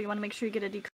bosses where you want to make sure you get a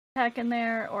decreased attack in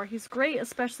there, or he's great,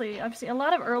 especially I've seen a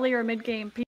lot of earlier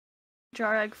mid-game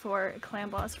Jareg for clan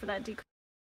boss for that decrease.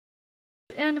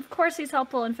 And of course he's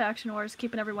helpful in faction wars,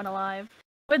 keeping everyone alive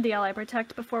with the ally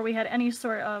protect before we had any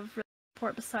sort of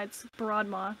support besides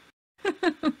Broadmaw.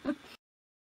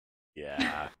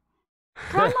 Yeah.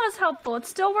 Broadmaw is helpful. It's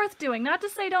still worth doing. Not to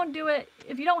say don't do it.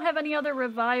 If you don't have any other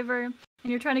reviver and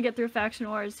you're trying to get through faction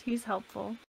wars, he's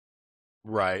helpful.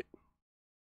 Right.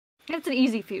 It's an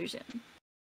easy fusion.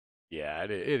 Yeah,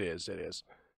 it is. It is.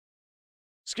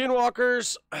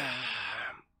 Skinwalkers.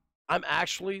 I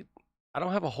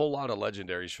don't have a whole lot of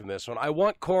legendaries from this one. I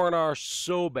want Coronar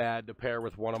so bad to pair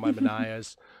with one of my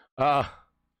Manayas.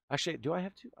 Actually, do I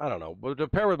have to? I don't know. But to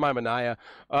pair with my Manaya.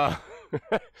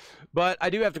 But I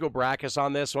do have to go Brachus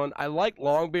on this one. I like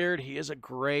Longbeard. He is a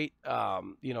great,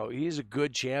 he's a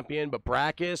good champion. But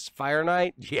Brachus, Fire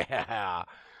Knight, yeah.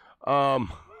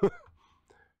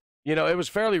 It was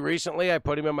fairly recently I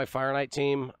put him in my Fire Knight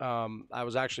team. I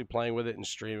was actually playing with it in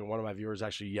stream, and one of my viewers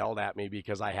actually yelled at me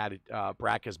because I had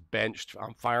Brachus benched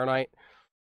on Fire Knight.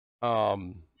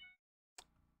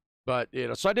 But,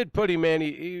 so I did put him in.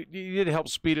 He did help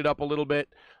speed it up a little bit.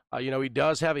 He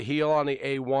does have a heal on the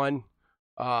A1.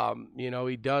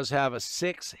 He does have a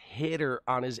 6-hitter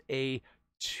on his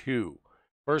A2.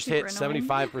 First hit,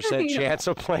 75% chance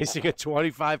of placing a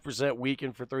 25%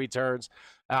 weaken for 3 turns,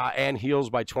 and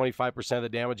heals by 25% of the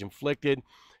damage inflicted,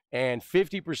 and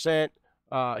 50%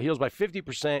 heals by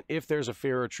 50% if there's a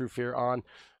fear or a true fear on.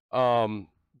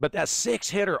 But that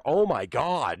 6-hitter, oh my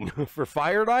god, for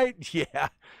Fire Knight,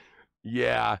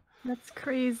 yeah. That's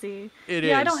crazy. It is.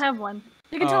 Yeah, I don't have one.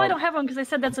 You can tell I don't have one because I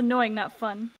said that's annoying, not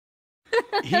fun.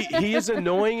 he is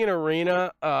annoying in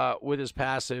arena with his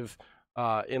passive.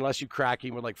 Unless you crack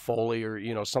him with like Foley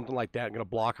or something like that, going to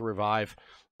block a revive.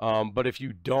 But if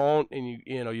you don't, and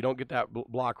you don't get that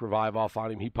block revive off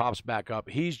on him, he pops back up.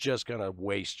 He's just going to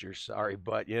waste your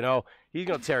but he's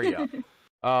going to tear you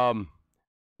up.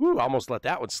 Almost let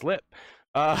that one slip.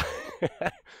 But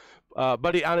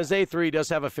on his A3, he does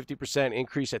have a 50%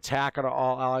 increase attack on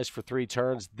all allies for 3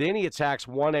 turns. Then he attacks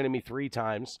one enemy 3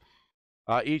 times.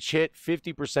 Each hit,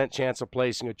 50% chance of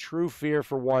placing a true fear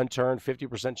for 1 turn,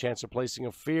 50% chance of placing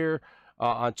a fear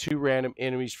on 2 random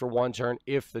enemies for 1 turn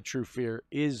if the true fear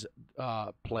is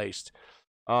placed.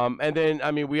 And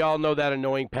then, we all know that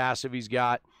annoying passive he's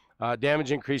got.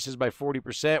 Damage increases by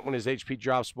 40% when his HP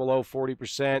drops below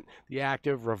 40%. The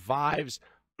active revives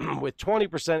with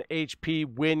 20% HP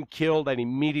when killed and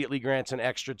immediately grants an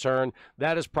extra turn.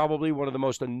 That is probably one of the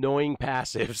most annoying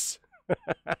passives.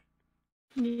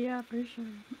 Yeah, for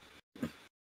sure.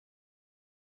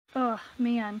 Oh,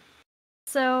 man.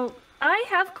 So, I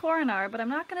have Coronar, but I'm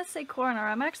not going to say Coronar.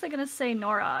 I'm actually going to say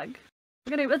Norog.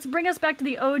 Let's bring us back to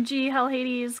the OG Hell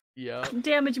Hades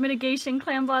damage mitigation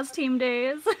clan boss team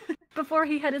days. Before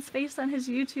he had his face on his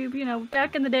YouTube,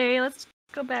 back in the day. Let's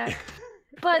go back.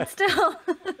 But still,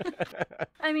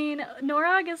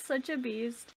 Norog is such a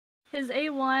beast. His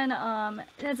A1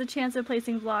 has a chance of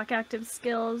placing block active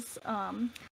skills,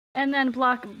 and then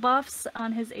block buffs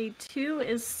on his A2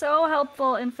 is so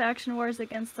helpful in faction wars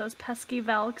against those pesky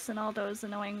Valks and all those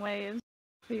annoying waves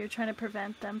where you're trying to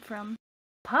prevent them from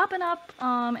popping up.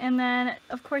 And then,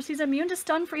 of course, he's immune to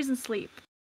stun, freeze, and sleep.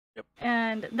 Yep.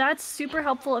 And that's super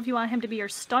helpful if you want him to be your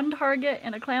stun target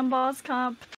in a clan boss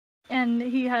comp. And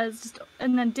he has,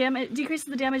 and then decreases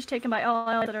the damage taken by all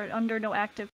allies that are under no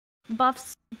active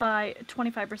buffs by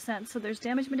 25%. So there's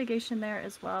damage mitigation there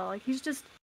as well. Like he's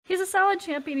a solid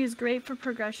champion. He's great for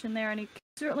progression there, and he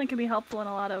certainly can be helpful in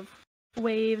a lot of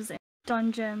waves and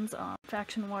dungeons,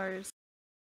 faction wars,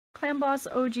 clan boss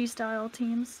OG style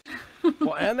teams.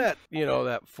 Well, and that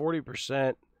that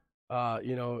 40%,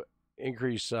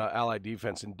 increase allied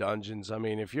defense in dungeons.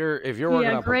 If you're working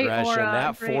on progression,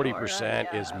 that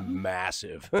 40% is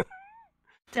massive.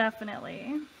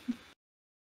 Definitely.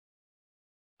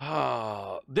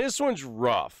 Oh, this one's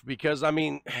rough because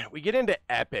we get into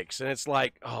epics and it's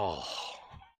like,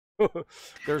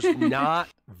 there's not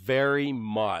very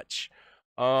much.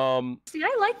 See,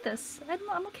 I like this.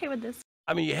 I'm okay with this.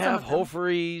 You have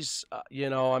Hofrees,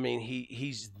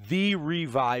 he's the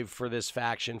revive for this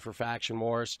faction, for Faction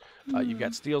Wars. You've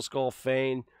got Steel Skull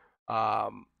Fane,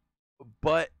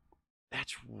 but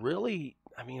that's really,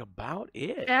 about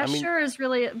it.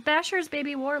 Basher is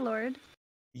baby warlord.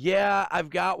 Yeah, I've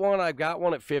got one. I've got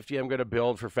one at 50. I'm going to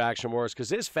build for Faction Wars because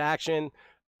this faction,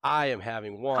 I am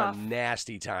having Tough. one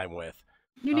nasty time with.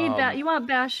 You need you want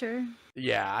Basher.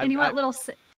 Yeah, And you want little.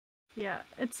 Yeah,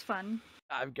 it's fun.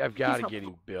 I've got to get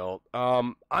him built.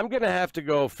 I'm gonna have to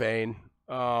go Fane.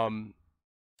 Clan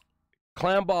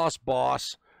boss.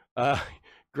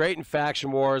 Great in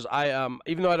Faction Wars. I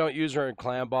even though I don't use her in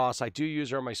Clan Boss, I do use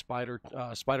her on my Spider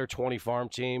 20 farm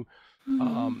team.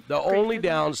 The only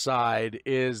downside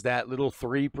is that little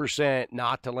 3%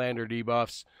 not to land her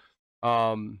debuffs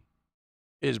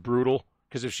is brutal.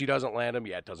 Because if she doesn't land them,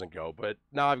 yeah, it doesn't go. But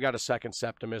now I've got a second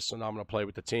Septimus, and I'm going to play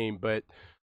with the team. But,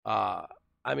 I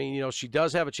mean, you know, she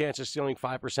does have a chance of stealing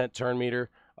 5% turn meter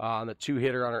on the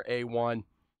 2-hitter on her A1.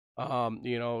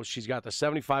 You know, she's got the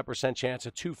 75% chance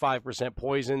of 5%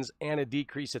 poisons and a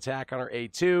decreased attack on her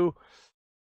A2.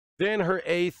 Then her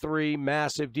A3,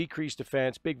 massive, decreased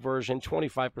defense, big version,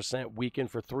 25%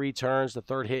 weakened for 3 turns. The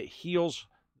third hit heals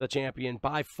the champion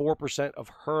by 4% of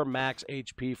her max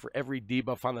HP for every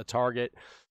debuff on the target.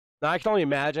 Now, I can only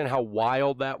imagine how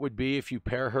wild that would be if you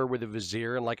pair her with a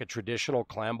Vizier in like a traditional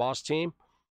clan boss team.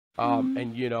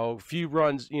 And, you know, few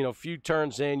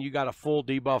turns in, you got a full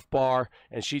debuff bar,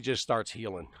 and she just starts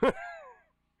healing.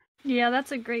 Yeah,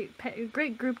 that's a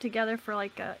great group together for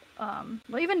like a,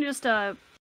 well, even just the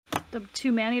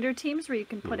 2 man-eater teams where you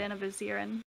can put in a Vizier,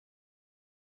 and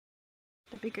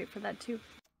that'd be great for that too.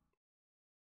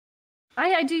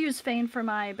 I do use Fane for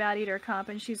my Bad Eater comp,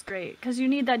 and she's great because you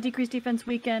need that decreased defense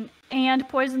weaken and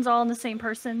poisons all in the same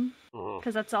person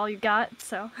because that's all you got.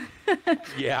 So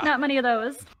yeah, not many of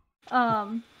those.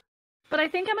 But I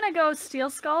think I'm gonna go Steel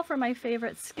Skull for my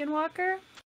favorite Skinwalker.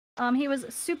 He was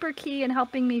super key in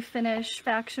helping me finish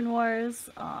Faction Wars.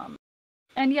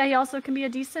 And yeah, he also can be a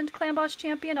decent clan boss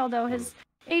champion, although his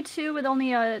A2 with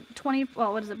only a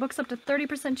books up to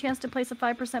 30% chance to place a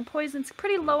 5% poison. It's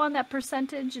pretty low on that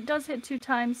percentage. It does hit 2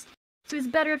 times. So he's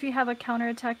better if you have a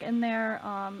counterattack in there,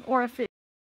 or if it,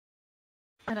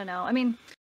 I don't know. I mean,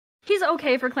 he's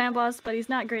okay for clan boss, but he's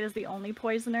not great as the only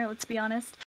poisoner, let's be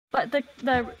honest. But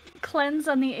the cleanse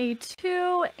on the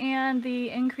A2 and the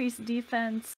increased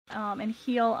defense and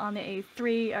heal on the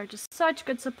A3 are just such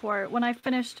good support. When I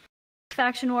finished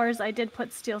Faction Wars, I did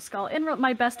put Steel Skull in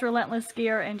my best Relentless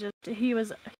gear, and just he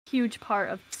was a huge part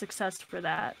of success for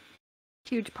that.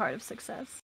 Huge part of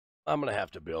success. I'm going to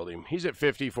have to build him. He's at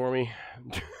 50 for me.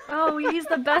 Oh, he's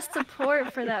the best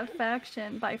support for that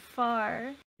faction by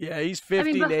far. Yeah, he's 50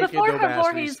 I mean, naked,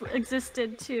 before he's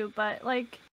existed too, but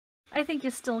like, I think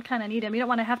you still kind of need him. You don't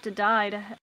want to have to die to,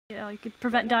 you know, you could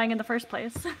prevent dying in the first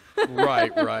place.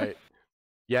 Right.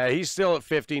 Yeah, he's still at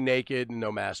 50 naked and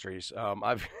no masteries.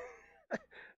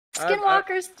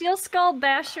 Skinwalker, Steel Skull,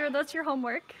 Basher, that's your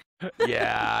homework.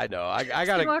 Yeah, I know. I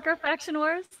gotta. Skinwalker, Faction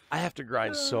Wars. I have to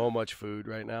grind so much food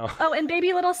right now. Oh, and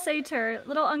baby little Satyr,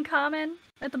 little uncommon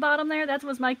at the bottom there. That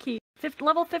was my key.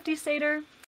 Level 50 Satyr.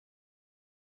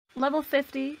 Level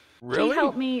 50. Really? He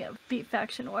helped me beat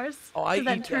Faction Wars. Oh, I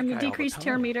that eat that guy decreased all the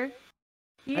turn time. meter.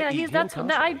 Yeah,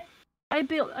 I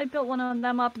built one of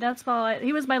them up. That's why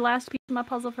he was my last piece of my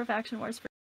puzzle for Faction Wars.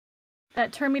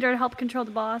 That turn meter to help control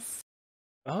the boss.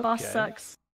 Okay. Boss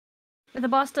sucks. If the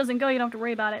boss doesn't go, you don't have to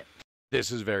worry about it.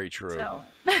 This is very true. So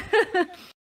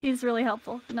he's really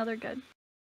helpful. Another good.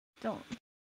 On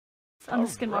the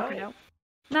Skinwalker note.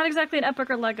 Not exactly an epic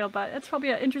or Lego, but it's probably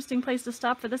an interesting place to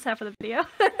stop for this half of the video.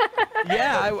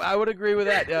 Yeah, I would agree with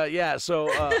that. Yeah, so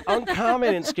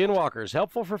uncommon in Skinwalkers,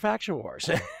 helpful for Faction Wars.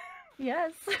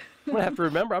 Yes. I'm gonna have to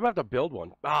remember. I'm gonna have to build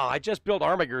one. Oh, I just built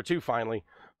Armiger too finally.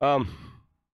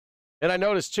 And I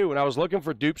noticed too when I was looking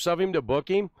for dupes of him to book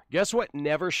him, guess what?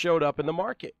 Never showed up in the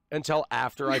market until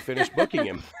after I finished booking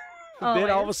him. Then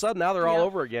all of a sudden, now they're all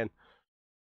over again.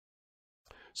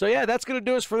 So yeah, that's gonna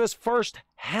do us for this first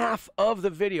half of the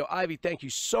video. Ivy, thank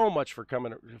you so much for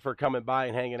coming by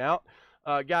and hanging out.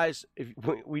 Guys,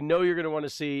 we know you're gonna want to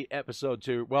see episode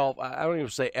 2. Well, I don't even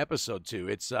say episode 2.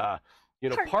 It's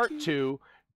part 2.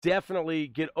 Definitely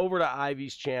get over to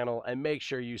Ivy's channel and make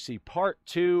sure you see part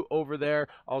 2 over there.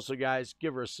 Also, guys,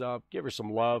 give her a sub, give her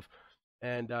some love.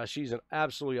 And she's an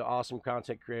absolutely awesome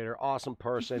content creator, awesome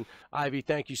person. Ivy,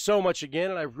 thank you so much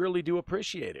again, and I really do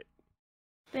appreciate it.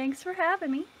 Thanks for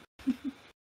having me.